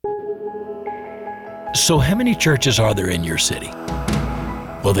So how many churches are there in your city?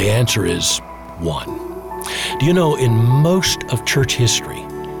 Well, the answer is one. Do you know, in most of church history,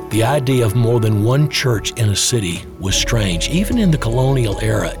 the idea of more than one church in a city was strange. Even in the colonial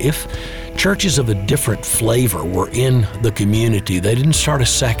era, if churches of a different flavor were in the community, they didn't start a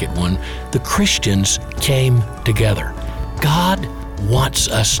second one. The Christians came together. God wants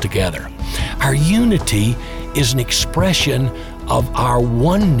us together. Our unity is an expression of our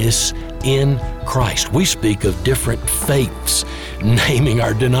oneness in Christ. We speak of different faiths, naming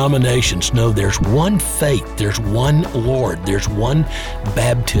our denominations. No, there's one faith, there's one Lord, there's one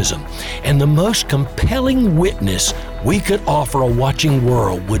baptism. And the most compelling witness we could offer a watching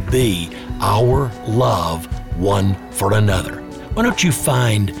world would be our love one for another. Why don't you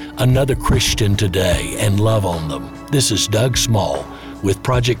find another Christian today and love on them? This is Doug Small with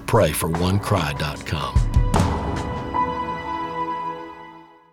Project Pray for OneCry.com.